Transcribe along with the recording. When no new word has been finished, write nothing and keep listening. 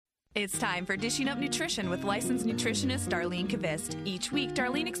It's time for Dishing Up Nutrition with licensed nutritionist Darlene Kvist. Each week,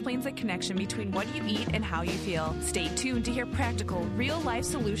 Darlene explains the connection between what you eat and how you feel. Stay tuned to hear practical, real-life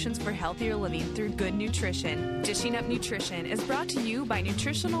solutions for healthier living through good nutrition. Dishing Up Nutrition is brought to you by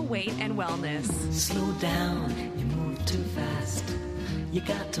Nutritional Weight and Wellness. Slow down, you move too fast. You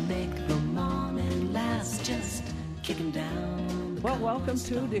got to make the morning last. Just kick 'em down. Well, welcome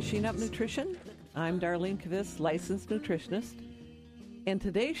to Dishing Up Nutrition. I'm Darlene Kvist, licensed nutritionist. And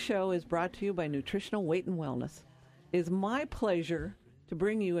today's show is brought to you by Nutritional Weight and Wellness. It is my pleasure to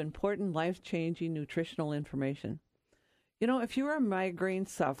bring you important life-changing nutritional information. You know, if you're a migraine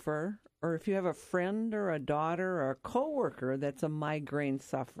sufferer, or if you have a friend or a daughter or a coworker that's a migraine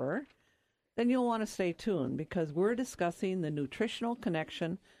sufferer, then you'll want to stay tuned because we're discussing the nutritional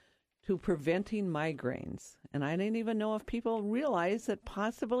connection to preventing migraines. And I didn't even know if people realize that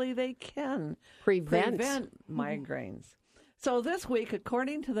possibly they can prevent migraines. So this week,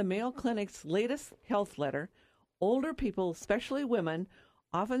 according to the Mayo Clinic's latest health letter, older people, especially women,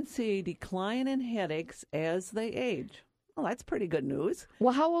 often see a decline in headaches as they age. Well, that's pretty good news.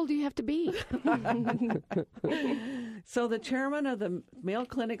 Well, how old do you have to be? So the chairman of the Mayo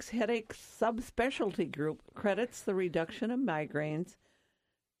Clinic's headache subspecialty group credits the reduction of migraines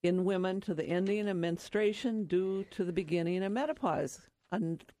in women to the ending of menstruation due to the beginning of menopause. A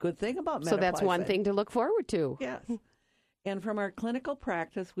good thing about menopause. So that's one thing to look forward to. Yes. And from our clinical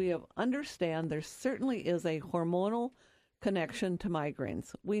practice, we have understand there certainly is a hormonal connection to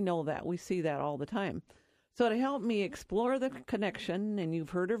migraines. We know that. We see that all the time. So to help me explore the connection, and you've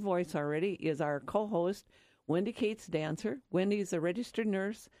heard her voice already, is our co-host, Wendy Cates Dancer. Wendy's a registered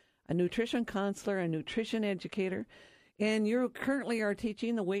nurse, a nutrition counselor, a nutrition educator, and you currently are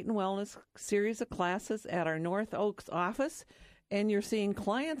teaching the Weight and Wellness series of classes at our North Oaks office. And you're seeing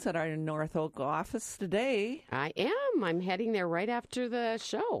clients at our North Oak office today. I am. I'm heading there right after the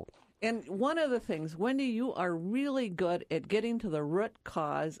show. And one of the things, Wendy, you are really good at getting to the root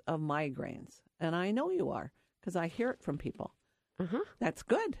cause of migraines. And I know you are because I hear it from people. Uh-huh. That's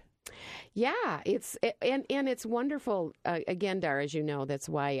good. Yeah, it's wonderful. Again, Dar, as you know, that's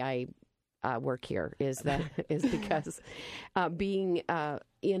why I work here is because being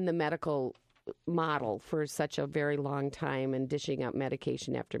in the medical model for such a very long time and dishing out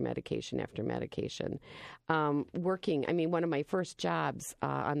medication after medication after medication. Working, one of my first jobs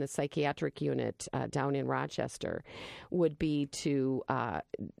on the psychiatric unit down in Rochester would be to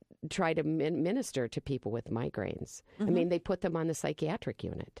try to minister to people with migraines. Mm-hmm. They put them on the psychiatric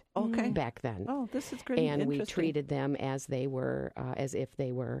unit back then. Oh, this is great. And we treated them as they were, as if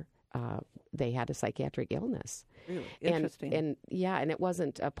they were they had a psychiatric illness. Really interesting. And it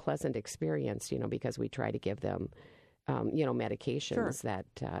wasn't a pleasant experience, because we try to give them, medications that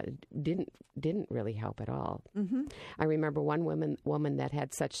didn't really help at all. Mm-hmm. I remember one woman that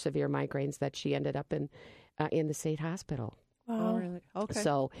had such severe migraines that she ended up in the state hospital. Oh, really? Okay.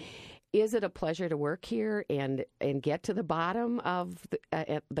 So, is it a pleasure to work here and get to the bottom of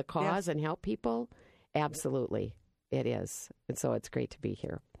the cause and help people? Absolutely. It is. And so it's great to be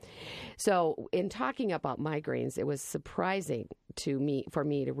here. So in talking about migraines, it was surprising for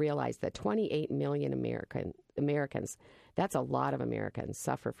me to realize that 28 million Americans, that's a lot of Americans,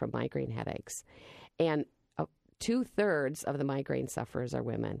 suffer from migraine headaches. And 2/3 of the migraine sufferers are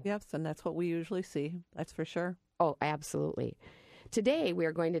women. Yes, and that's what we usually see. That's for sure. Oh, absolutely. Today, we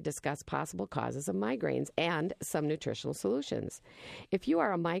are going to discuss possible causes of migraines and some nutritional solutions. If you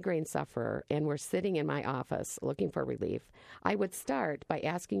are a migraine sufferer and were sitting in my office looking for relief, I would start by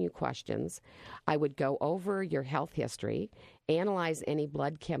asking you questions. I would go over your health history, analyze any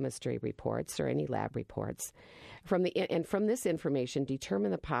blood chemistry reports or any lab reports. From this information,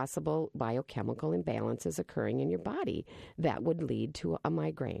 determine the possible biochemical imbalances occurring in your body that would lead to a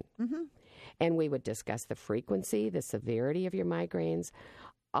migraine. Mm-hmm. And we would discuss the frequency, the severity of your migraines.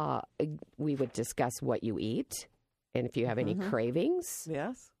 We would discuss what you eat and if you have any cravings.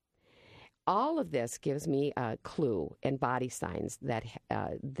 Yes. All of this gives me a clue and body signs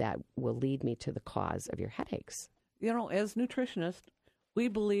that will lead me to the cause of your headaches. As nutritionists, we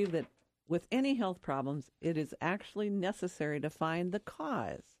believe that with any health problems, it is actually necessary to find the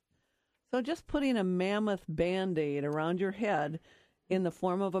cause. So just putting a mammoth Band-Aid around your head in the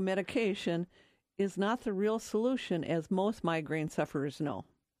form of a medication is not the real solution, as most migraine sufferers know.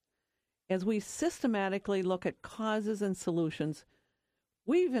 As we systematically look at causes and solutions,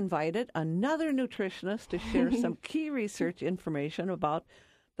 we've invited another nutritionist to share some key research information about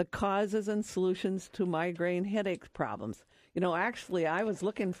the causes and solutions to migraine headache problems. Actually, I was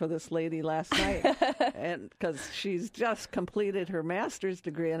looking for this lady last night and because she's just completed her master's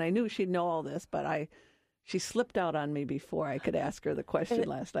degree, and I knew she'd know all this, but I She slipped out on me before I could ask her the question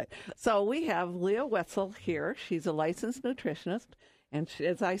last night. So we have Leah Wetzel here. She's a licensed nutritionist. And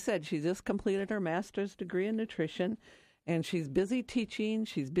as I said, she just completed her master's degree in nutrition. And she's busy teaching.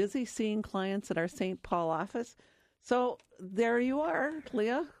 She's busy seeing clients at our St. Paul office. So there you are,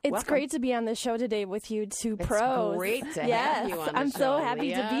 Leah. It's Welcome. great to be on the show today with you two pros. It's great to yes, have you on the I'm show, so happy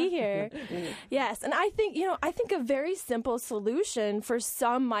Leah. to be here. Yes, and I think a very simple solution for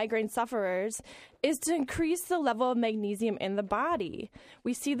some migraine sufferers is to increase the level of magnesium in the body.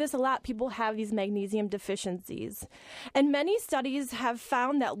 We see this a lot. People have these magnesium deficiencies. And many studies have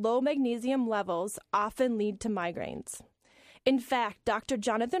found that low magnesium levels often lead to migraines. In fact, Dr.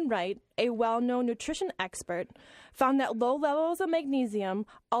 Jonathan Wright, a well-known nutrition expert, found that low levels of magnesium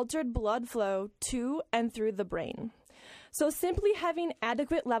altered blood flow to and through the brain. So simply having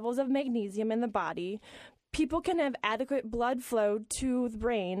adequate levels of magnesium in the body, people can have adequate blood flow to the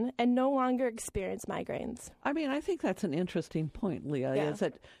brain and no longer experience migraines. I mean, I think that's an interesting point, Leah, Yeah. is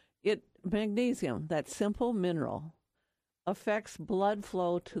that magnesium, that simple mineral, affects blood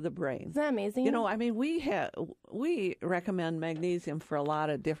flow to the brain. Isn't that amazing? You know, I mean, we recommend magnesium for a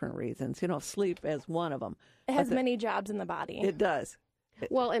lot of different reasons. You know, sleep as one of them. it has many jobs in the body. It does.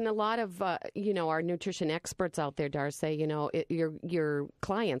 Well, and a lot of our nutrition experts out there, Darcy, your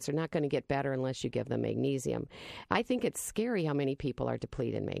clients are not going to get better unless you give them magnesium. I think it's scary how many people are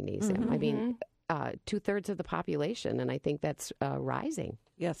depleted in magnesium. I mean, 2/3 of the population, and I think that's rising.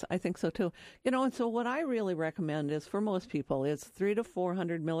 Yes, I think so too. You know, and so what I really recommend is for most people is 300 to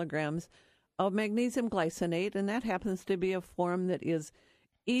 400 milligrams of magnesium glycinate, and that happens to be a form that is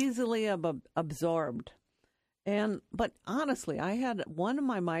easily absorbed. But honestly, I had one of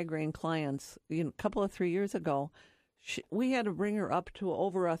my migraine clients, a couple of 3 years ago. We had to bring her up to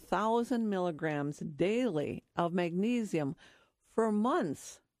over 1,000 milligrams daily of magnesium for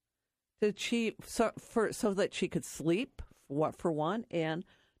months so that she could sleep, for one, and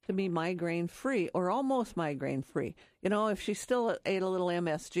to be migraine-free or almost migraine-free. You know, if she still ate a little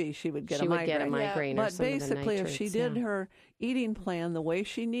MSG, she would get a migraine. She would get a migraine or But some of the basically, if she nitrates, did her eating plan the way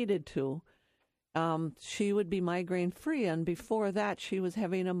she needed to, she would be migraine-free. And before that, she was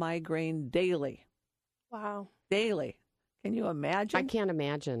having a migraine daily. Wow. Daily. Can you imagine? I can't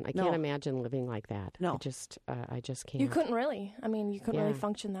imagine. I can't imagine living like that. No. I just can't. You couldn't really. I mean, you couldn't really Yeah.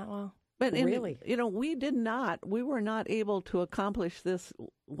 function that well. But Really? we were not able to accomplish this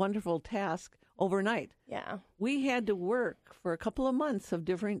wonderful task overnight. Yeah. We had to work for a couple of months of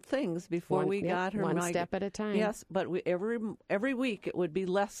different things before we got her one migraine. step at a time. Yes, but every week it would be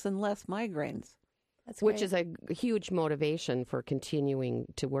less and less migraines. That's Which great. is a huge motivation for continuing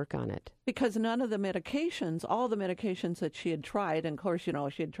to work on it. Because none of the medications, all the medications that she had tried, and of course, she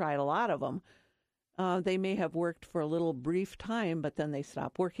had tried a lot of them, they may have worked for a little brief time, but then they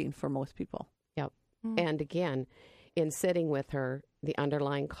stop working for most people. Yep. And again, in sitting with her, the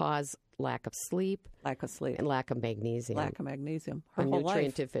underlying cause, lack of sleep, Lack of sleep, and lack of magnesium. lack of magnesium. a Her whole nutrient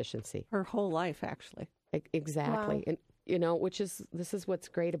life. deficiency. Her whole life, actually. Exactly. Wow. And this is what's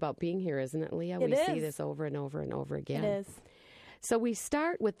great about being here, isn't it, Leah? It We see is. this over and over and over again. It is. So we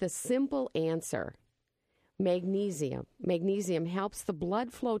start with the simple answer. Magnesium. Magnesium helps the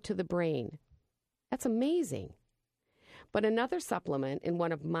blood flow to the brain. That's amazing. But another supplement, and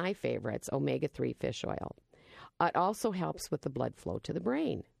one of my favorites, omega-3 fish oil, it also helps with the blood flow to the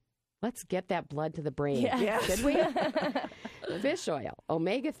brain. Let's get that blood to the brain, should we? Fish oil,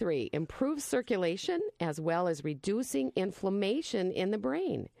 omega-3, improves circulation as well as reducing inflammation in the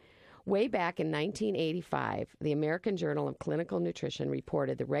brain. Way back in 1985, the American Journal of Clinical Nutrition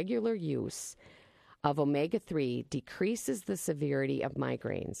reported the regular use of omega-3 decreases the severity of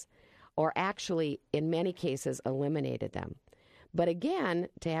migraines, or actually, in many cases, eliminated them. But again,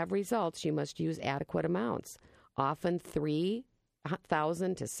 to have results, you must use adequate amounts, often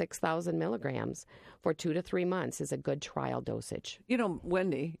 3,000 to 6,000 milligrams for 2 to 3 months is a good trial dosage. You know,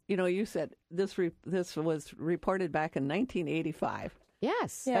 Wendy, you said this was reported back in 1985.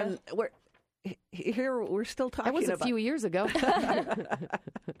 Yes. Yeah. And we're still talking That was a about few years ago.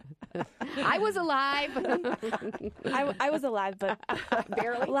 I was alive. I was alive, but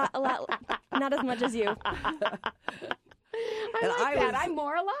Barely. a lot, not as much as you. I like that. I'm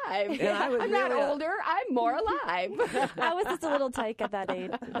more alive. And I was I'm not really older. I'm more alive. I was just a little tyke at that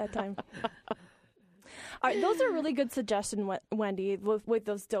age, at that time. All right, those are really good suggestions, Wendy, with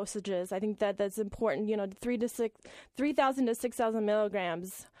those dosages. I think that's important. 3,000 to 6,000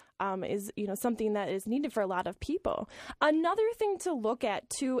 milligrams is something that is needed for a lot of people. Another thing to look at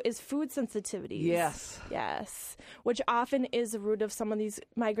too is food sensitivities. Yes, which often is the root of some of these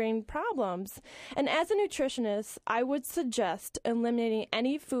migraine problems. And as a nutritionist, I would suggest eliminating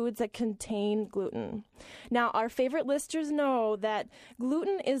any foods that contain gluten. Now, our favorite listers know that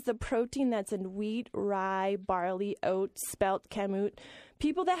gluten is the protein that's in wheat, rye, barley, oats, spelt, kamut.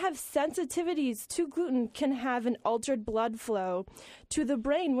 People that have sensitivities to gluten can have an altered blood flow to the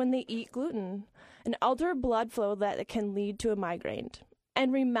brain when they eat gluten, an altered blood flow that can lead to a migraine.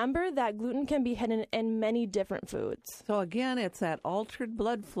 And remember that gluten can be hidden in many different foods. So again, it's that altered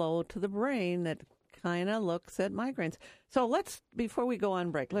blood flow to the brain that kind of looks at migraines. So before we go on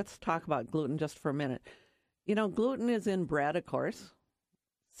break, let's talk about gluten just for a minute. Gluten is in bread, of course,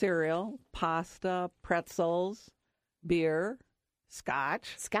 cereal, pasta, pretzels, beer,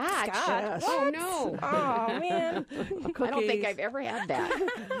 Scotch. Yes. Oh, no. Oh, man. Cookies, I don't think I've ever had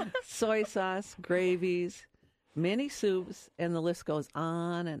that. soy sauce, gravies, many soups, and the list goes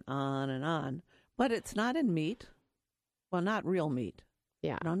on and on and on. But it's not in meat. Well, not real meat.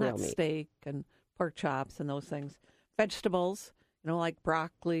 Yeah, not real meat. Steak and pork chops and those things. Vegetables, like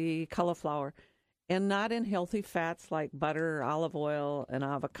broccoli, cauliflower. And not in healthy fats like butter, olive oil, and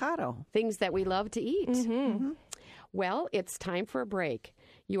avocado. Things that we love to eat. Mm-hmm. Well, it's time for a break.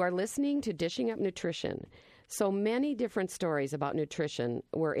 You are listening to Dishing Up Nutrition. So many different stories about nutrition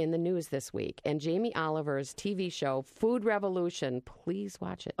were in the news this week. And Jamie Oliver's TV show, Food Revolution, please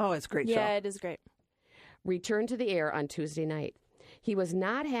watch it. Oh, it's a great show. Yeah, it is great. Returned to the air on Tuesday night. He was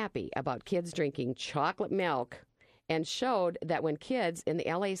not happy about kids drinking chocolate milk and showed that when kids in the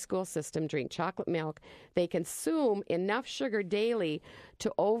LA school system drink chocolate milk, they consume enough sugar daily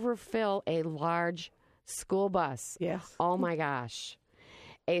to overfill a large school bus. Yes. Oh, my gosh.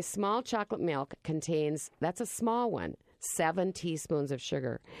 A small chocolate milk contains, that's a small one, 7 teaspoons of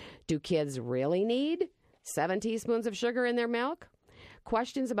sugar. Do kids really need 7 teaspoons of sugar in their milk?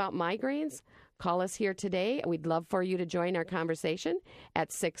 Questions about migraines? Call us here today. We'd love for you to join our conversation at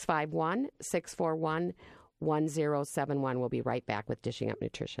 651-641-1071. We'll be right back with Dishing Up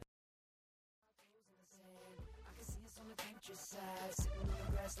Nutrition.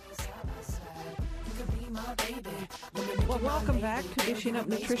 Well, welcome back to Dishing Up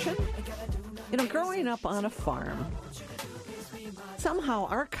Nutrition. Growing up on a farm, somehow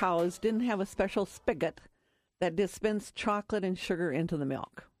our cows didn't have a special spigot that dispensed chocolate and sugar into the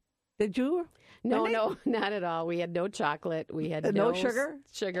milk. Did you? No, not at all. We had no chocolate. We had no sugar.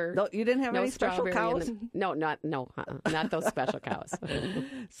 Sugar. You didn't have no any special cows. Not those special cows.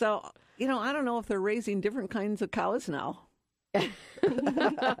 So I don't know if they're raising different kinds of cows now.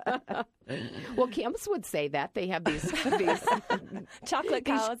 Well, Kim's would say that they have these chocolate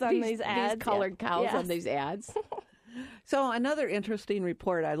cows on these ads, these colored cows on these ads. So another interesting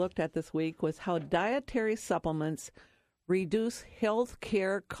report I looked at this week was how dietary supplements reduce health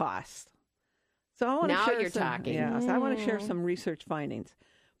care costs. So I want to share talking. Yes, I want to share some research findings.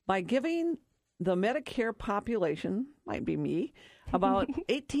 By giving the Medicare population, might be me, about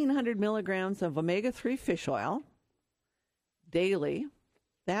 1,800 milligrams of omega-3 fish oil daily,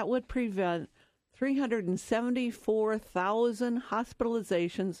 that would prevent 374,000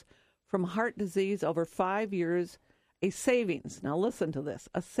 hospitalizations from heart disease over 5 years, a savings. Now listen to this,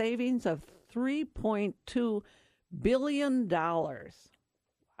 a savings of $3.2 billion. Wow.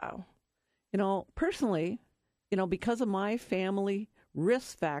 Personally, because of my family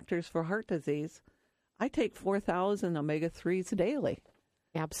risk factors for heart disease, I take 4,000 omega-3s daily.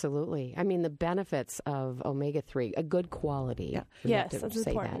 Absolutely. I mean, the benefits of omega-3, a good quality. Yeah. Yes, that's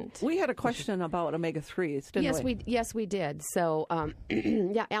important. We had a question about omega-3s, didn't we? Yes, we did. So,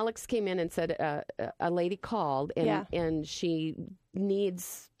 Alex came in and said a lady called, and she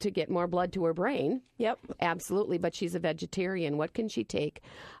needs to get more blood to her brain. Yep. Absolutely, but she's a vegetarian. What can she take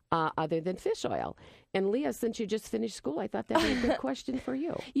other than fish oil? And Leah, since you just finished school, I thought that would be a good question for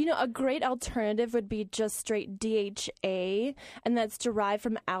you. A great alternative would be just straight DHA, and that's derived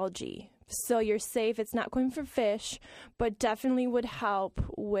from algae. So you're safe. It's not going from fish, but definitely would help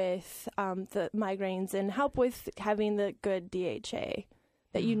with the migraines and help with having the good DHA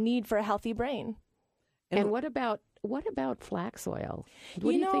that you need for a healthy brain. And what about flax oil?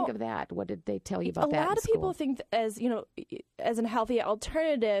 What do you think of that? What did they tell you about that? A lot of people think as a healthy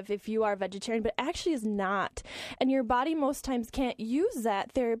alternative if you are vegetarian, but actually is not. And your body most times can't use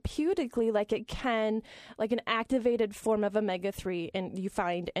that therapeutically like it can, like an activated form of omega-3 and you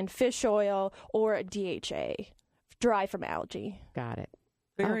find in fish oil or DHA derived from algae. Got it.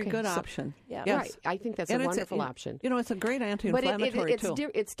 Very Okay, good so- option. Yeah. Yes. Right. I think that's And a it's wonderful option. You know, it's a great But anti-inflammatory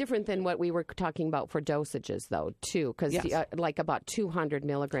too. it's different than what we were talking about for dosages, though, too, because Yes. like about 200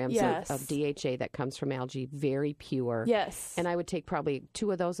 milligrams Yes. of DHA that comes from algae, very pure. Yes. And I would take probably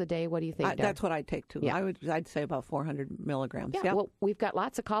 2 of those a day. What do you think, Deb? That's what I'd take too. Yeah. I'd say about 400 milligrams. Yeah, Yep. well, we've got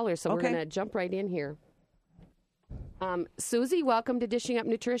lots of callers, so we're Okay. going to jump right in here. Susie, welcome to Dishing Up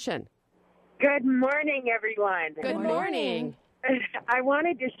Nutrition. Good morning, everyone. Good morning. I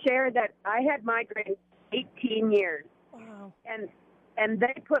wanted to share that I had migraines 18 years, Wow. and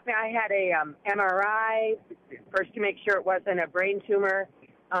they put me. I had a MRI first to make sure it wasn't a brain tumor.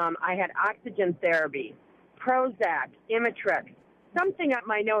 I had oxygen therapy, Prozac, Imitrex, something up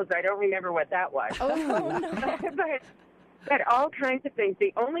my nose. I don't remember what that was. Oh, no. but all kinds of things.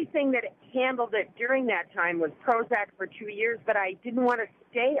 The only thing that handled it during that time was Prozac for 2 years, but I didn't want to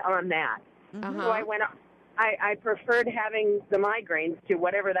stay on that. So I went. I preferred having the migraines to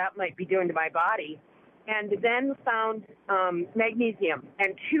whatever that might be doing to my body, and then found magnesium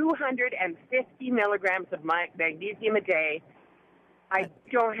and 250 milligrams of magnesium a day. I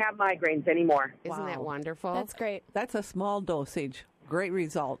don't have migraines anymore. Isn't that Wow. wonderful? That's great. That's a small dosage. Great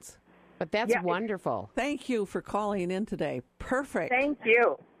results. But that's Yeah. wonderful. Thank you for calling in today. Perfect. Thank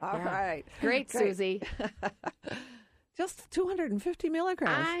you. All Yeah. right. Great, Susie. Just 250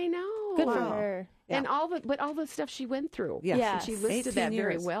 milligrams. I know. Good Wow. for her. Yeah. And all the stuff she went through. Yes. Yes. She listed 18 that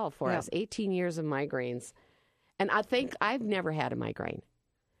very years. well for Yeah. us. 18 years of migraines. And I think I've never had a migraine,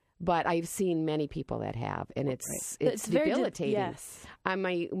 but I've seen many people that have, and it's very debilitating. yes.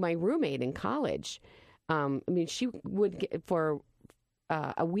 My roommate in college, I mean, she would get for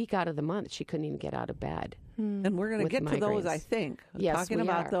a week out of the month, she couldn't even get out of bed. And we're going to With get to those, I migraines. think. Yes, Talking we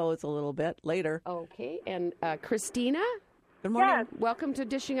about are. those a little bit later. Okay, and Christina, Good morning. Yes. welcome to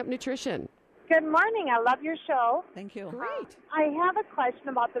Dishing Up Nutrition. Good morning. I love your show. Thank you. Great. I have a question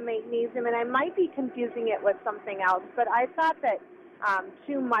about the magnesium, and I might be confusing it with something else, but I thought that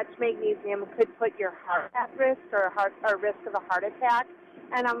too much magnesium could put your heart at risk or risk of a heart attack.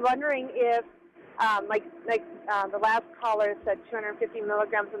 And I'm wondering if, the last caller said 250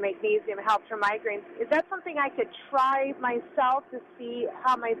 milligrams of magnesium helps for migraines. Is that something I could try myself to see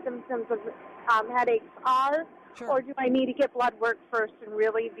how my symptoms of headaches are? Sure. Or do I need to get blood work first and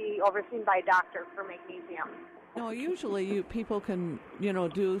really be overseen by a doctor for magnesium? No, usually people can,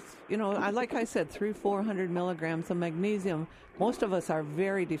 do, like I said, 300-400 milligrams of magnesium. Most of us are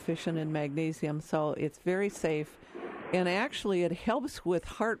very deficient in magnesium, so it's very safe. And actually, it helps with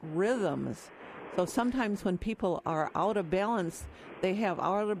heart rhythms. So sometimes when people are out of balance, they have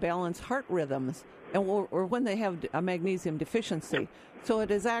out of balance heart rhythms, or when they have a magnesium deficiency. So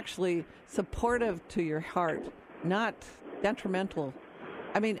it is actually supportive to your heart, not detrimental.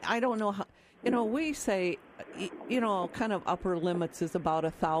 I mean, I don't know how, we say, kind of upper limits is about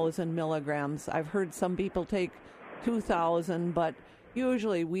 1,000 milligrams. I've heard some people take 2,000, but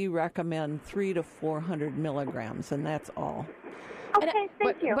usually we recommend 300 to 400 milligrams, and that's all. Okay,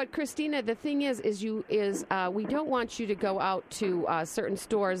 thank you. But Christina, the thing is we don't want you to go out to certain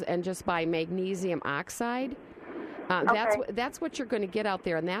stores and just buy magnesium oxide. That's what you're going to get out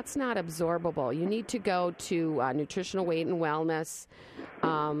there, and that's not absorbable. You need to go to Nutritional Weight and Wellness,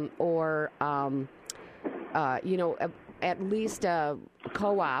 or at least a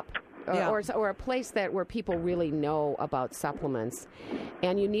co-op. Or a place where people really know about supplements,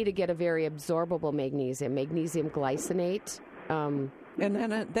 and you need to get a very absorbable magnesium glycinate, And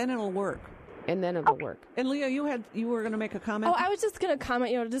then it'll work. and then it'll work. And Leah, you were going to make a comment? Oh, I was just going to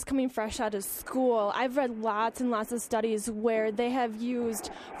comment, just coming fresh out of school, I've read lots and lots of studies where they have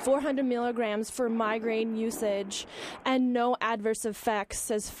used 400 milligrams for migraine usage and no adverse effects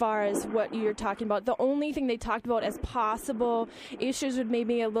as far as what you're talking about. The only thing they talked about as possible issues would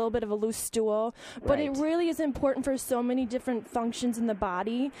maybe a little bit of a loose stool, but it Right. really is important for so many different functions in the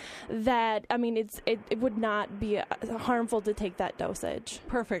body that, I mean, it would not be harmful to take that dosage.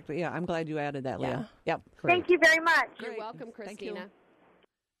 Perfect. Yeah, I'm glad you added that, Leah. Yep. Thank you very much. You're Great. welcome, Thank you. Christina.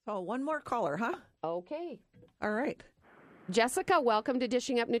 So one more caller, huh? Okay. All right. Jessica, welcome to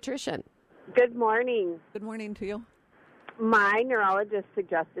Dishing Up Nutrition. Good morning. Good morning to you. My neurologist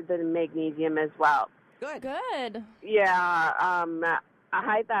suggested the magnesium as well. Good. Good. Yeah,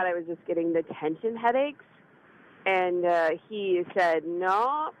 I thought I was just getting the tension headaches, and he said,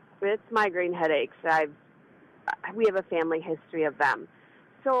 no, it's migraine headaches. We have a family history of them.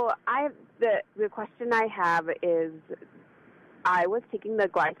 So the question I have is, I was taking the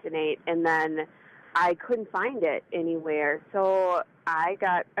glycinate, and then I couldn't find it anywhere. So I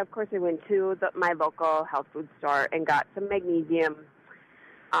went to my local health food store and got some magnesium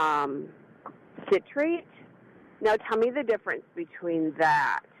citrate, Now, tell me the difference between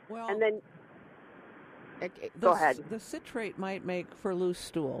that. Well, and then, go ahead. The citrate might make for loose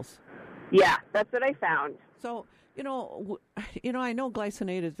stools. Yeah, that's what I found. So, I know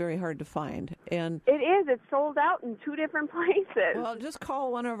glycinate is very hard to find, and it is. It's sold out in 2 different places. Well, just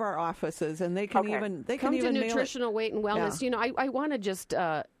call one of our offices, and they can come even to Nutritional Weight and Wellness. Yeah. I want to just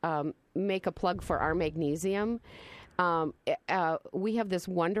make a plug for our magnesium. We have this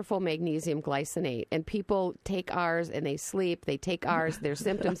wonderful magnesium glycinate, and people take ours and they sleep. They take ours, their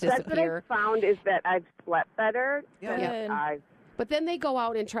symptoms disappear. That's what I found is that I've slept better. Yeah. But then they go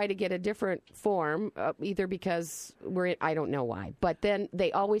out and try to get a different form, either because I don't know why. But then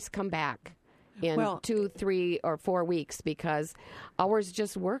they always come back in 2, 3, or 4 weeks because ours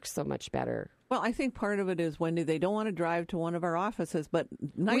just works so much better. Well, I think part of it is, Wendy, they don't want to drive to one of our offices, but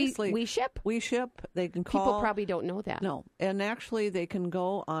nicely. We ship. We ship. They can call. People probably don't know that. No. And actually, they can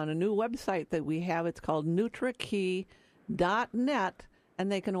go on a new website that we have. It's called NutriKey.net,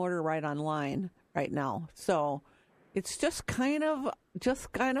 and they can order right online right now. So it's just kind of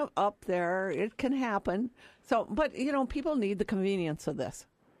up there. It can happen. So, but, people need the convenience of this.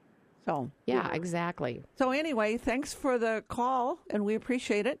 So. Yeah, exactly. So anyway, thanks for the call, and we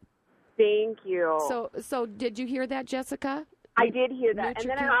appreciate it. Thank you. So did you hear that, Jessica? I did hear that. And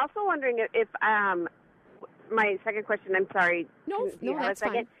then I'm also wondering if my second question, I'm sorry. No, that's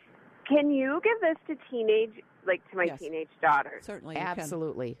fine. Can you give this to teenage daughters? Certainly.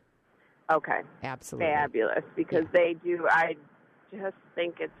 Absolutely. Okay. Absolutely. Fabulous. Because they do, I just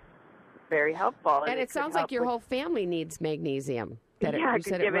think it's very helpful. And it sounds like your whole family needs magnesium. You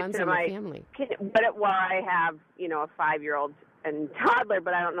said it runs in the family. I have, a 5-year-old and toddler,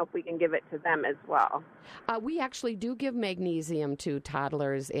 but I don't know if we can give it to them as well. We actually do give magnesium to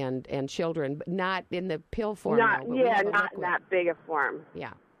toddlers and children, but not in the pill form. Not in that big a form.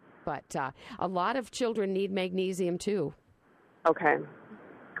 Yeah, but a lot of children need magnesium too. Okay,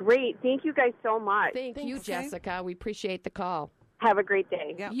 great. Thank you guys so much. Thanks, Jessica. We appreciate the call. Have a great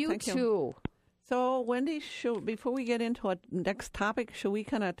day. Yeah, you too. So, Wendy, before we get into our next topic, should we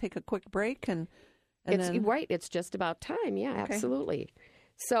kind of take a quick break and then... Right. It's just about time. Yeah, okay. Absolutely.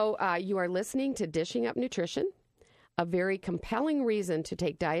 So you are listening to Dishing Up Nutrition. A very compelling reason to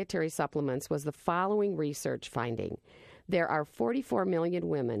take dietary supplements was the following research finding. There are 44 million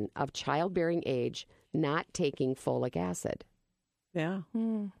women of childbearing age not taking folic acid. Yeah.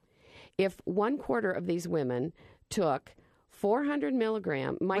 If 1/4 of these women took 400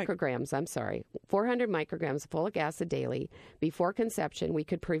 micrograms of folic acid daily before conception, we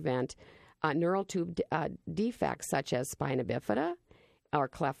could prevent neural tube defects such as spina bifida or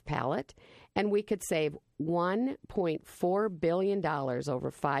cleft palate, and we could save $1.4 billion over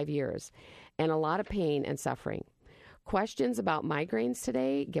 5 years and a lot of pain and suffering. Questions about migraines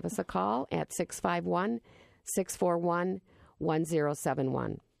today? Give us a call at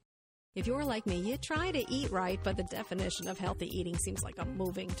 651-641-1071. If you're like me, you try to eat right, but the definition of healthy eating seems like a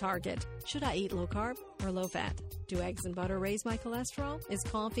moving target. Should I eat low carb or low fat? Do eggs and butter raise my cholesterol? Is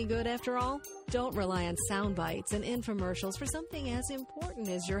coffee good after all? Don't rely on sound bites and infomercials for something as important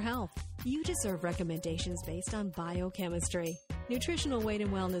as your health. You deserve recommendations based on biochemistry. Nutritional Weight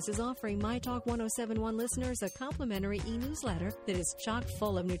and Wellness is offering My Talk 1071 listeners a complimentary e-newsletter that is chock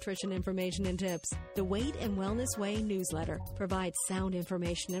full of nutrition information and tips. The Weight and Wellness Way newsletter provides sound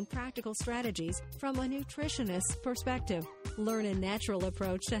information and practical strategies from a nutritionist's perspective. Learn a natural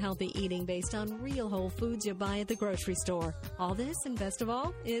approach to healthy eating based on real whole foods you buy at the grocery store. All this, and best of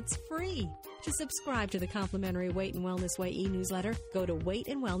all, it's free. To subscribe to the complimentary Weight and Wellness Way e-newsletter, go to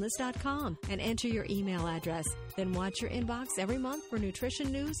weightandwellness.com and enter your email address. Then watch your inbox every month for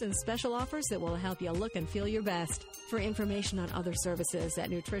nutrition news and special offers that will help you look and feel your best. For information on other services at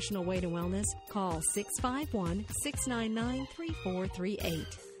Nutritional Weight and Wellness, call 651-699-3438.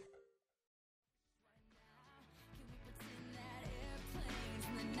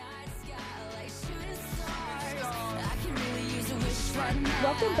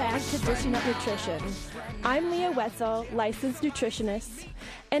 Welcome back to Dishing Up Nutrition. I'm Leah Wetzel, licensed nutritionist,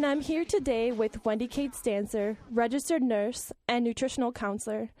 and I'm here today with Wendy Kate Stanzer, registered nurse and nutritional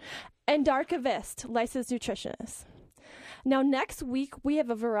counselor, and Darka Vist, licensed nutritionist. Now, next week, we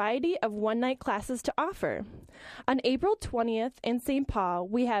have a variety of one-night classes to offer. On April 20th in St. Paul,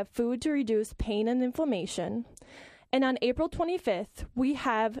 we have Food to Reduce Pain and Inflammation. And on April 25th, we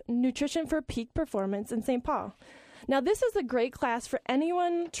have Nutrition for Peak Performance in St. Paul. Now, this is a great class for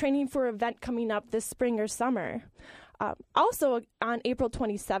anyone training for an event coming up this spring or summer. Also, on April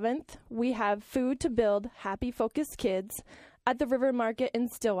 27th, we have Food to Build Happy Focused Kids at the River Market in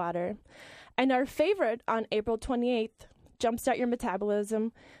Stillwater. And our favorite on April 28th, Jumpstart Your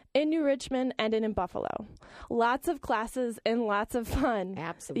Metabolism, in New Richmond, and in Buffalo. Lots of classes and lots of fun.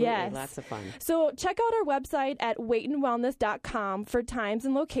 Absolutely, yes. Lots of fun. So check out our website at weightandwellness.com for times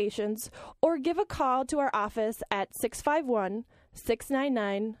and locations, or give a call to our office at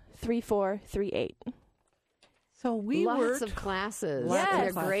 651-699-3438. So we lots worked of classes. Yes. And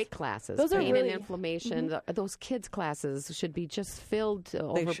they're great classes. Those are Pain really- and inflammation. Those kids' classes should be just filled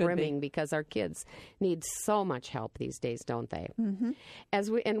to They should overbrimming be. because our kids need so much help these days, don't they?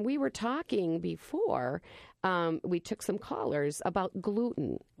 Mm-hmm. We were talking before, we took some callers about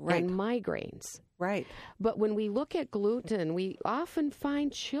gluten Right. and migraines. Right. But when we look at gluten, we often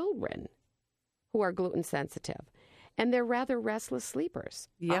find children who are gluten sensitive. And they're rather restless sleepers.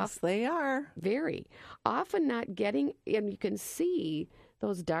 Yes, they are. Very. Often not getting, and you can see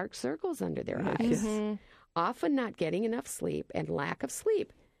those dark circles under their eyes. Often not getting enough sleep and lack of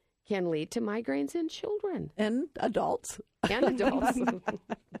sleep can lead to migraines in children. And adults. And adults.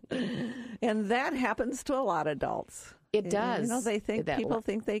 And that happens to a lot of adults. It does. You know, they think people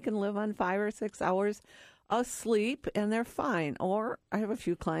think they can live on 5 or 6 hours of sleep and they're fine. Or I have a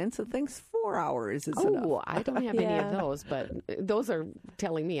few clients that thinks 4 hours is enough. Oh, I don't have any of those, but those are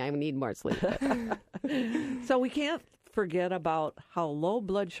telling me I need more sleep. So we can't forget about how low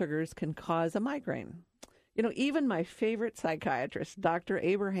blood sugars can cause a migraine. You know, even my favorite psychiatrist, Dr.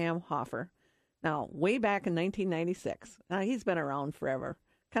 Abraham Hoffer, now way back in 1996, now he's been around forever,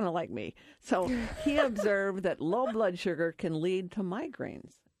 kind of like me. So he observed that low blood sugar can lead to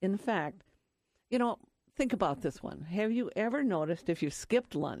migraines. In fact, you know, think about this one. Have you ever noticed if you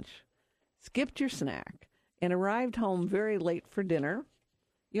skipped lunch, skipped your snack, and arrived home very late for dinner,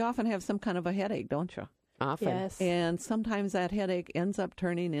 you often have some kind of a headache, don't you? Often. Yes. And sometimes that headache ends up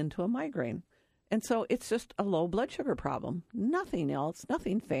turning into a migraine. And so it's just a low blood sugar problem. Nothing else,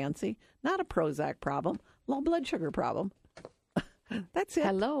 nothing fancy, not a Prozac problem, low blood sugar problem. That's it.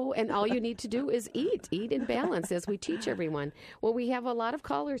 Hello, and all you need to do is eat in balance, as we teach everyone. Well, we have a lot of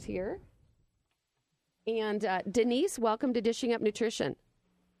callers here. And Denise, welcome to Dishing Up Nutrition.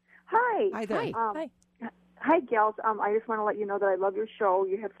 Hi. Hi there. Hi. Hi, gals. I just want to let you know that I love your show.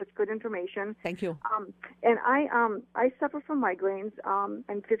 You have such good information. Thank you. And I suffer from migraines. I'm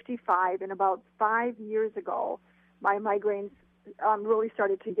 55, and about 5 years ago, my migraines really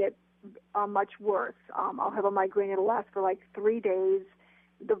started to get much worse. I'll have a migraine. It'll last for like 3 days.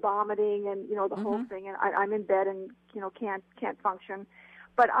 The vomiting and the whole thing, and I'm in bed and can't function.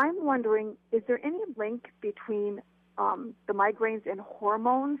 But I'm wondering, is there any link between the migraines and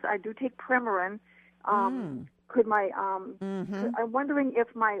hormones? I do take Premarin. Could my I'm wondering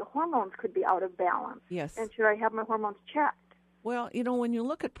if my hormones could be out of balance. Yes. And should I have my hormones checked? Well, when you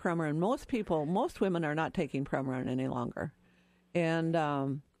look at Premarin, most women are not taking Premarin any longer.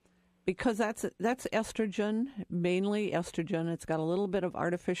 And because that's estrogen, mainly estrogen. It's got a little bit of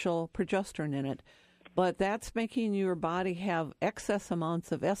artificial progesterone in it. But that's making your body have excess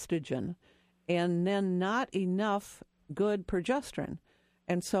amounts of estrogen and then not enough good progesterone.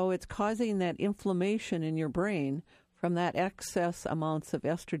 And so it's causing that inflammation in your brain from that excess amounts of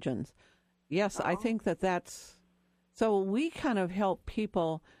estrogens. Yes, I think that's... So we kind of help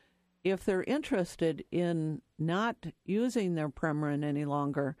people, if they're interested in not using their Premarin any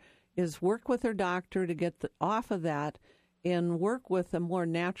longer, is work with their doctor to get off of that and work with a more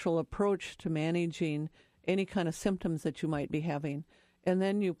natural approach to managing any kind of symptoms that you might be having. And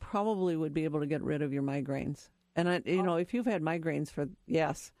then you probably would be able to get rid of your migraines. And, if you've had migraines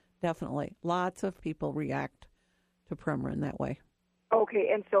yes, definitely. Lots of people react to Premarin that way.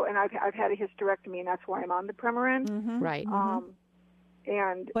 Okay, and I've had a hysterectomy, and that's why I'm on the Premarin. Right.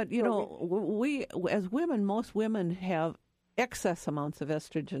 But, we, as women, most women have excess amounts of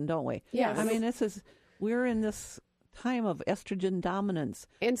estrogen, don't we? Yes. I mean, we're in this time of estrogen dominance.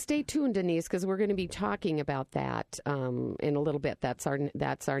 And stay tuned, Denise, because we're going to be talking about that in a little bit. That's our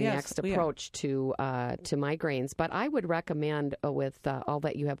next approach to migraines. But I would recommend, with all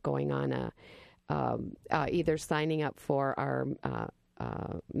that you have going on, either signing up for our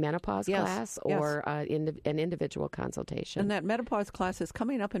menopause class or an individual consultation. And that menopause class is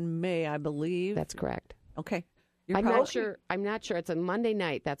coming up in May, I believe. That's correct. Okay. I'm not sure. It's a Monday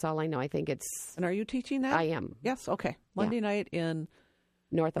night. That's all I know. I think it's. And are you teaching that? I am. Yes. Okay. Monday night in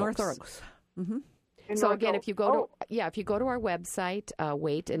North Oaks. North Oaks. Mm-hmm. So again, if you go to our website,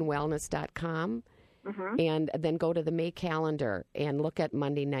 weightandwellness.com, and then go to the May calendar and look at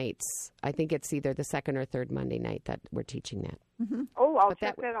Monday nights. I think it's either the second or third Monday night that we're teaching that. Mm-hmm. Oh, I'll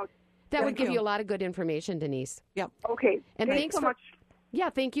check that out. That would give you a lot of good information, Denise. Yep. Okay. And thanks so much.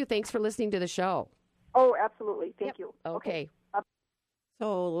 Yeah, thank you. Thanks for listening to the show. Oh, absolutely. Thank you. Okay.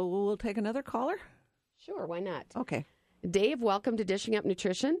 So we'll take another caller? Sure, why not? Okay. Dave, welcome to Dishing Up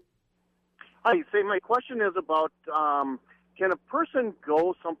Nutrition. Hi. Say, my question is about can a person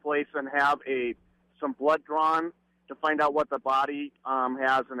go someplace and have some blood drawn to find out what the body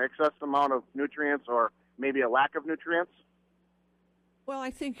has an excess amount of nutrients or maybe a lack of nutrients? Well, I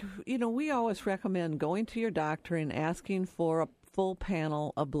think, we always recommend going to your doctor and asking for a full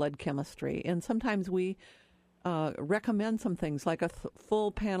panel of blood chemistry. And sometimes we recommend some things like a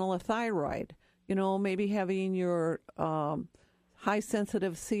full panel of thyroid, maybe having your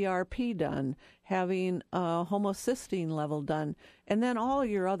high-sensitive CRP done, having a homocysteine level done, and then all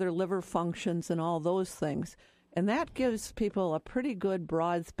your other liver functions and all those things. And that gives people a pretty good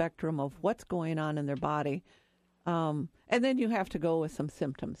broad spectrum of what's going on in their body. And then you have to go with some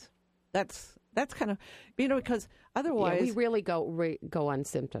symptoms. That's kind of, because otherwise... we really go on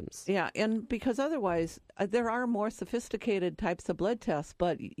symptoms. Yeah, and because otherwise there are more sophisticated types of blood tests,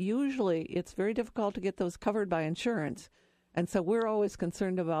 but usually it's very difficult to get those covered by insurance. And so we're always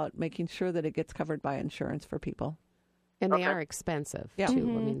concerned about making sure that it gets covered by insurance for people. And they are expensive, too. I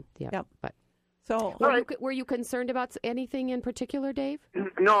mean, But so were you concerned about anything in particular, Dave?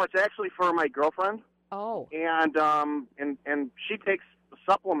 No, it's actually for my girlfriend. Oh. And she takes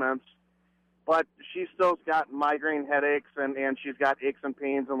supplements, but she still's got migraine headaches and she's got aches and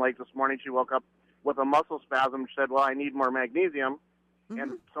pains. And like this morning, she woke up with a muscle spasm. She said, "Well, I need more magnesium."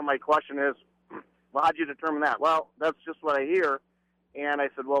 And so my question is, well, how'd you determine that? Well, that's just what I hear. And I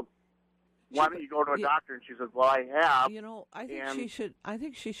said, well, why don't you go to a doctor? And she said, well, I have. I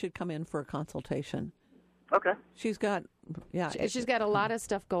think she should come in for a consultation. Okay. She's got a lot of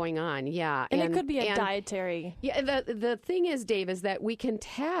stuff going on, yeah. And it could be a dietary. Yeah, the thing is, Dave, is that we can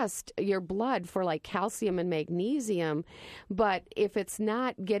test your blood for like calcium and magnesium, but if it's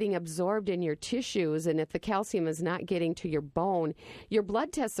not getting absorbed in your tissues and if the calcium is not getting to your bone, your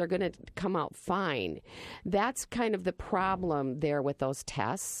blood tests are going to come out fine. That's kind of the problem there with those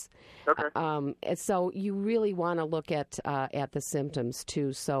tests. Okay. So you really want to look at the symptoms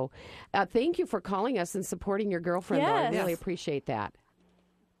too. So thank you for calling us and supporting your girlfriend. Yes. I really appreciate that.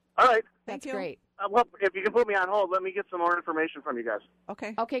 All right. That's great. Well, if you can put me on hold, let me get some more information from you guys.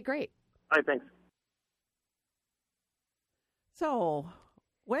 Okay. Okay, great. All right, thanks. So,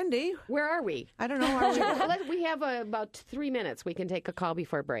 Wendy. Where are we? I don't know. We have about 3 minutes. We can take a call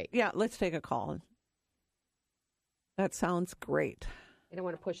before break. Yeah, let's take a call. That sounds great. I don't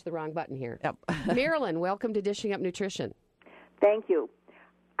want to push the wrong button here. Yep. Marilyn, welcome to Dishing Up Nutrition. Thank you.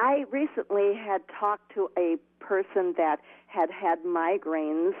 I recently had talked to a person that had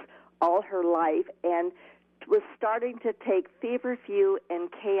migraines all her life and was starting to take feverfew and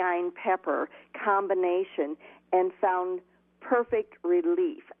cayenne pepper combination and found perfect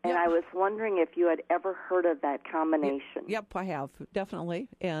relief. And I was wondering if you had ever heard of that combination. Yep, I have, definitely.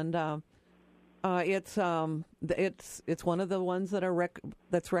 And it's one of the ones that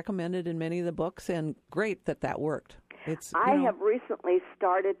that's recommended in many of the books, and great that worked. I have recently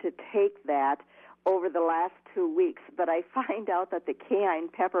started to take that over the last 2 weeks, but I find out that the cayenne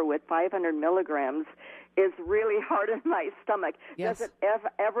pepper with 500 milligrams is really hard on my stomach. Yes. Does it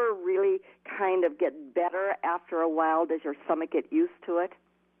ever really kind of get better after a while? Does your stomach get used to it?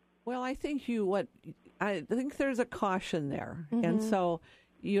 Well, I think I think there's a caution there, and so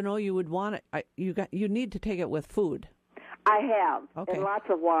you would want it. You need to take it with food. I have, and lots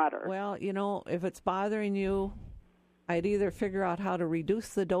of water. Well, if it's bothering you, I'd either figure out how to reduce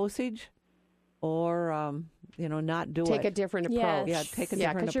the dosage or, not do it. Take a different approach. Yeah, take a different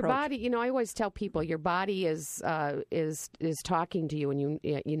approach. Because your body, I always tell people your body is talking to you, and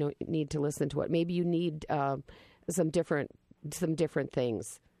you need to listen to it. Maybe you need some different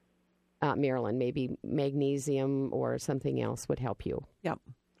things, Marilyn. Maybe magnesium or something else would help you. Yep.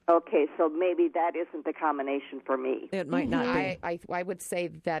 Okay, so maybe that isn't the combination for me. It might not be. I would say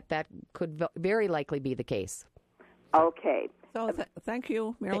that could very likely be the case. Okay. So thank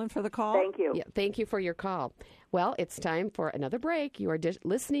you, Marilyn, for the call. Thank you. Yeah, thank you for your call. Well, it's time for another break. You are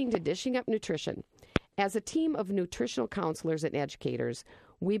listening to Dishing Up Nutrition. As a team of nutritional counselors and educators,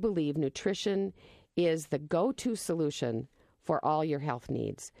 we believe nutrition is the go-to solution for all your health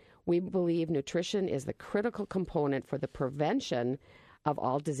needs. We believe nutrition is the critical component for the prevention of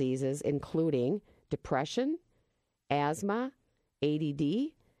all diseases, including depression, asthma,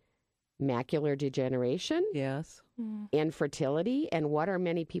 ADD, macular degeneration, yes, infertility, and what are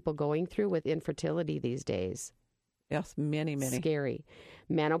many people going through with infertility these days? Yes, many. Scary.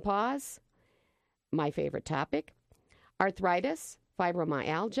 Menopause, my favorite topic, arthritis,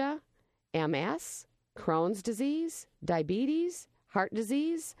 fibromyalgia, MS, Crohn's disease, diabetes, heart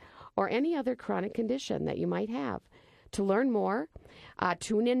disease, or any other chronic condition that you might have. To learn more,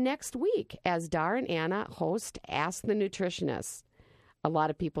 tune in next week as Dar and Anna host Ask the Nutritionist, a lot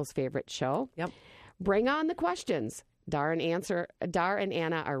of people's favorite show. Yep. Bring on the questions. Dar and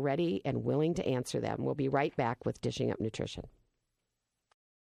Anna are ready and willing to answer them. We'll be right back with Dishing Up Nutrition.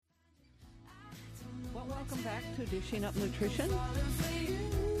 Well, welcome back to Dishing Up Nutrition.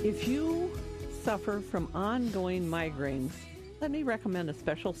 If you suffer from ongoing migraines, let me recommend a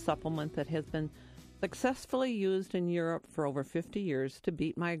special supplement that has been successfully used in Europe for over 50 years to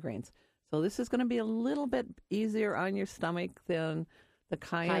beat migraines. So this is going to be a little bit easier on your stomach than the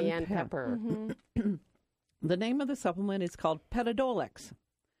cayenne pepper. Mm-hmm. The name of the supplement is called Petadolex,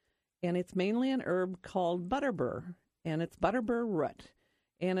 and it's mainly an herb called butterbur, and it's butterbur root,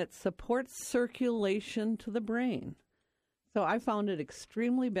 and it supports circulation to the brain. So I found it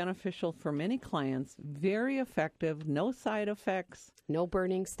extremely beneficial for many clients, very effective, no side effects. No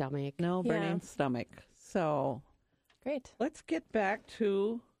burning stomach. No burning stomach. So great. Let's get back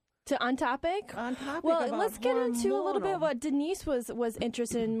to on topic. Well, let's get into a little bit of what Denise was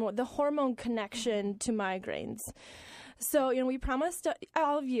interested in, the hormone connection to migraines. So, we promised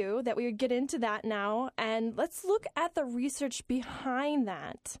all of you that we would get into that now, and let's look at the research behind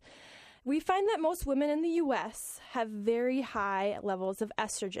that. We find that most women in the U.S. have very high levels of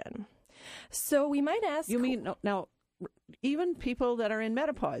estrogen. So we might ask... You mean, now, even people that are in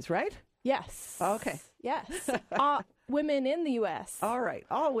menopause, right? Yes. Okay. Yes. Women in the U.S. All right.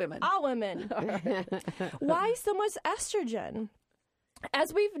 All women. All women. All right. Why so much estrogen?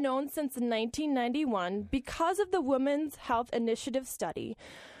 As we've known since 1991, because of the Women's Health Initiative study,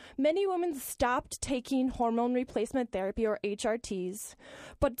 many women stopped taking hormone replacement therapy, or HRTs,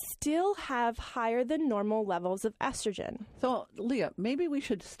 but still have higher than normal levels of estrogen. So, Leah, maybe we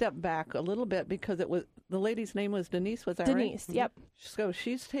should step back a little bit, because the lady's name was Denise, was that Denise, right? Yep. So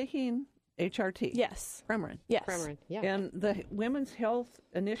she's taking HRT. Yes. Premarin. Yes. Premarin, yeah. And the Women's Health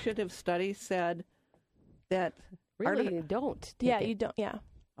Initiative study said that... Really, you don't take Yeah, it. you don't, yeah.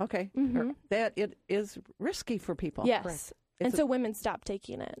 Okay. Mm-hmm. That it is risky for people. Yes. Correct. And so women stopped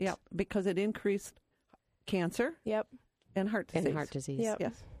taking it. Yeah, because it increased cancer. Yep. And heart disease. And heart disease. Yep.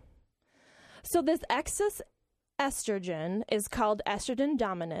 Yes. So this excess estrogen is called estrogen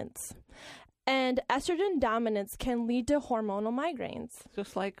dominance. And estrogen dominance can lead to hormonal migraines.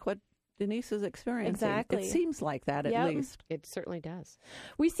 Just like what Denise is experiencing. Exactly. It seems like that, at least. It certainly does.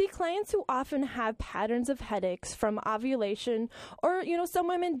 We see clients who often have patterns of headaches from ovulation, or, some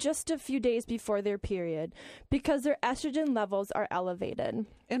women just a few days before their period, because their estrogen levels are elevated.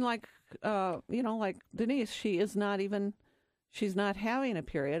 And like Denise, she's not having a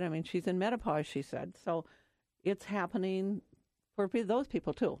period. I mean, she's in menopause, she said. So it's happening for those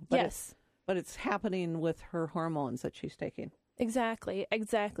people too. But yes. But it's happening with her hormones that she's taking. Exactly.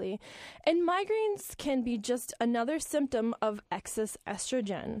 And migraines can be just another symptom of excess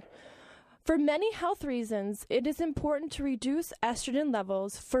estrogen. For many health reasons, it is important to reduce estrogen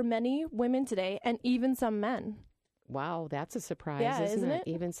levels for many women today, and even some men. Wow, that's a surprise, Yeah, isn't it?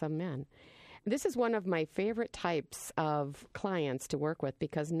 Even some men. This is one of my favorite types of clients to work with,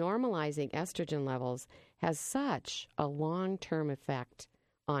 because normalizing estrogen levels has such a long-term effect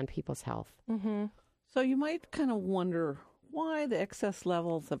on people's health. Mm-hmm. So you might kind of wonder why the excess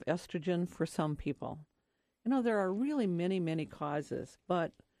levels of estrogen for some people. There are really many, many causes,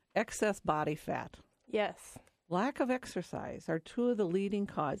 but excess body fat, Yes. lack of exercise are two of the leading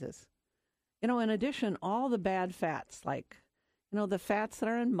causes. In addition, all the bad fats, like, the fats that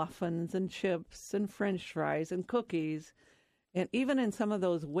are in muffins and chips and French fries and cookies, and even in some of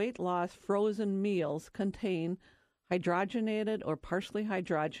those weight loss frozen meals, contain hydrogenated or partially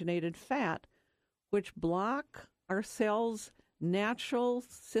hydrogenated fat, which block our cells' natural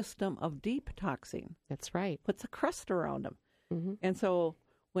system of detoxing. That's right. Puts a crust around them. Mm-hmm. And so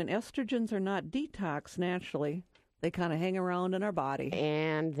when estrogens are not detoxed naturally, they kind of hang around in our body.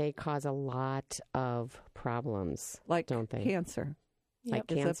 And they cause a lot of problems, don't they? Cancer.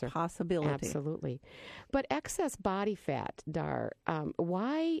 Like It's cancer. a possibility. Absolutely. But excess body fat, Dar,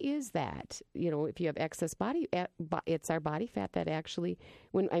 why is that? If you have excess body, it's our body fat that actually,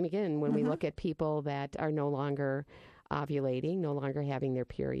 when we look at people that are no longer ovulating, no longer having their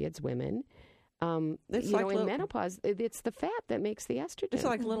periods, women, in menopause, it's the fat that makes the estrogen. It's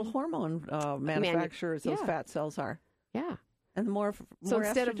like little hormone manufacturers, those fat cells are. Yeah. And the more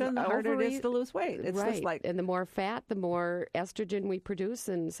instead estrogen, of the harder it is to lose weight. It's right. just like, and the more fat, the more estrogen we produce,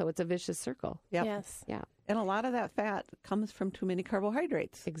 and so it's a vicious circle. Yep. Yes. Yeah. And a lot of that fat comes from too many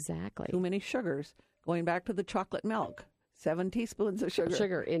carbohydrates. Exactly. Too many sugars. Going back to the chocolate milk, 7 teaspoons of sugar.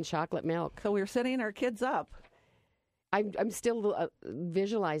 Sugar in chocolate milk. So we're setting our kids up. I'm still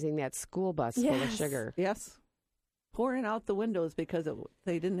visualizing that school bus full of sugar. Yes. pouring out the windows because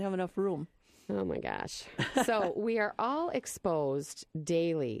they didn't have enough room. Oh, my gosh. So we are all exposed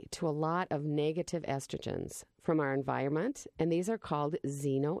daily to a lot of negative estrogens from our environment, and these are called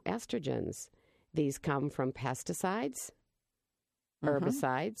xenoestrogens. These come from pesticides,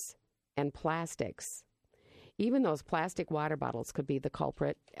 herbicides, and plastics. Even those plastic water bottles could be the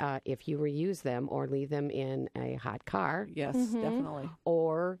culprit if you reuse them or leave them in a hot car. Yes, definitely.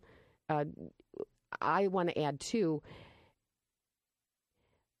 Or I want to add, too,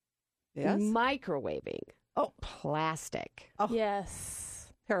 microwaving. Oh, plastic. Oh, yes.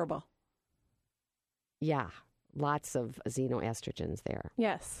 Terrible. Yeah, lots of xenoestrogens there.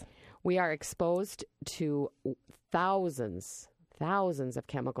 Yes. We are exposed to thousands of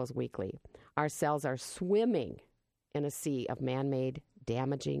chemicals weekly. Our cells are swimming in a sea of man-made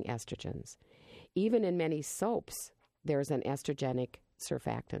damaging estrogens. Even in many soaps, there's an estrogenic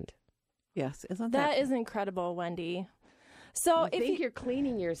surfactant. Yes, isn't that is incredible, Wendy. So you think you're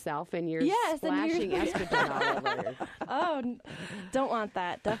cleaning yourself and you're splashing estrogen all over. Oh, don't want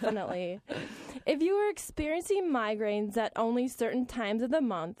that, definitely. If you are experiencing migraines at only certain times of the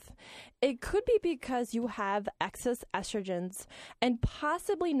month, it could be because you have excess estrogens and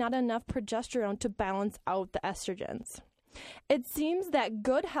possibly not enough progesterone to balance out the estrogens. It seems that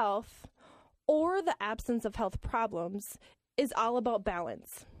good health or the absence of health problems is all about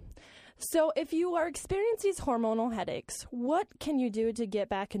balance. So if you are experiencing these hormonal headaches, what can you do to get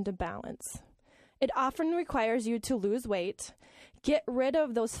back into balance? It often requires you to lose weight, get rid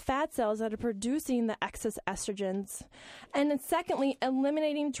of those fat cells that are producing the excess estrogens, and then secondly,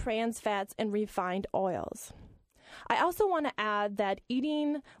 eliminating trans fats and refined oils. I also want to add that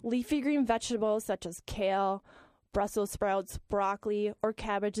eating leafy green vegetables such as kale, Brussels sprouts, broccoli, or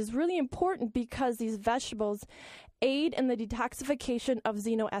cabbage is really important because these vegetables aid in the detoxification of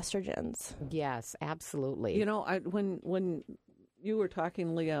xenoestrogens. Yes, absolutely. You know, when you were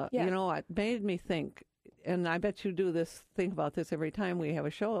talking, Leah, you know, it made me think, and I bet you think about this every time we have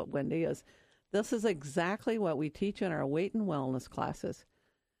a show at Wendy, this is exactly what we teach in our weight and wellness classes.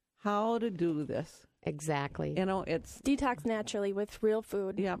 How to do this. Exactly. You know, it's detox naturally with real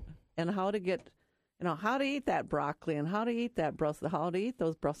food. Yep. And how to get, how to eat that broccoli and how to eat how to eat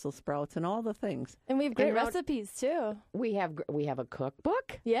those Brussels sprouts and all the things. And we have great recipes too. We have a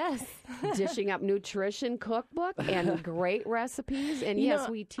cookbook. Yes. Dishing Up Nutrition cookbook and great recipes. And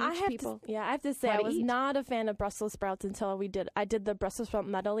we teach people. I have to say I was not a fan of Brussels sprouts until I did the Brussels sprout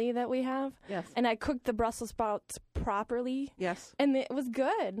medley that we have. Yes. And I cooked the Brussels sprouts properly. Yes. And it was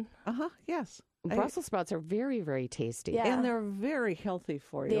good. Yes. Brussels sprouts are very, very tasty. Yeah. And they're very healthy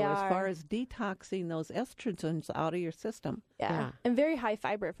for you as far as detoxing those estrogens out of your system. Yeah. And very high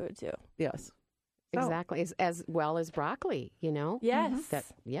fiber food, too. Yes. Exactly. As well as broccoli,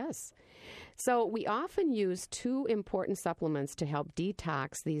 Yes. Yes. So we often use two important supplements to help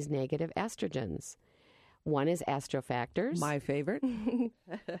detox these negative estrogens. One is Astrofactors. My favorite.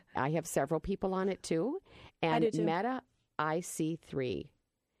 I have several people on it, too. And I do, too. Meta IC3.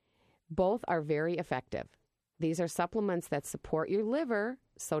 Both are very effective. These are supplements that support your liver,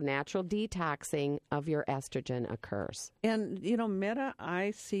 so natural detoxing of your estrogen occurs. And, Meta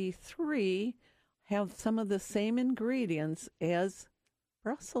IC3 have some of the same ingredients as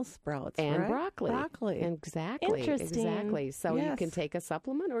Brussels sprouts and right? broccoli. Exactly. Interesting. Exactly. So you can take a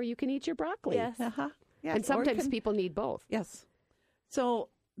supplement or you can eat your broccoli. Yes. Yes. And sometimes people need both. Yes. So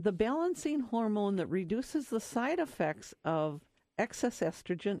the balancing hormone that reduces the side effects of excess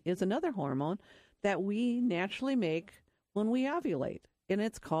estrogen is another hormone that we naturally make when we ovulate, and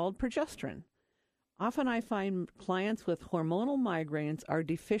it's called progesterone. Often I find clients with hormonal migraines are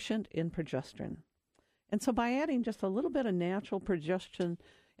deficient in progesterone. And so by adding just a little bit of natural progesterone,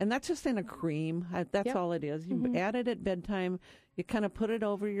 and that's just in a cream, that's all it is. You add it at bedtime, you kind of put it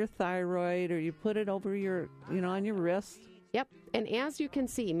over your thyroid or you put it over your, on your wrist. Yep. And as you can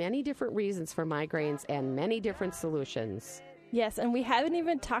see, many different reasons for migraines and many different solutions. Yes, and we haven't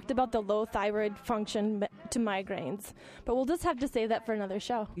even talked about the low thyroid function to migraines, but we'll just have to save that for another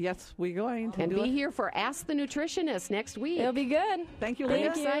show. Yes, we're going to and be here for Ask the Nutritionist next week. It'll be good. Thank you,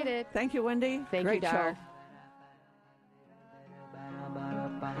 Thank Leah. you. Excited. Thank you, Wendy. Thank Great you, Dar. show.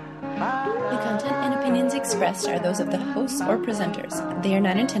 The content and opinions expressed are those of the hosts or presenters. They are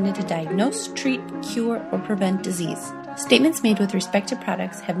not intended to diagnose, treat, cure, or prevent disease. Statements made with respect to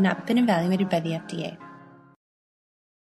products have not been evaluated by the FDA.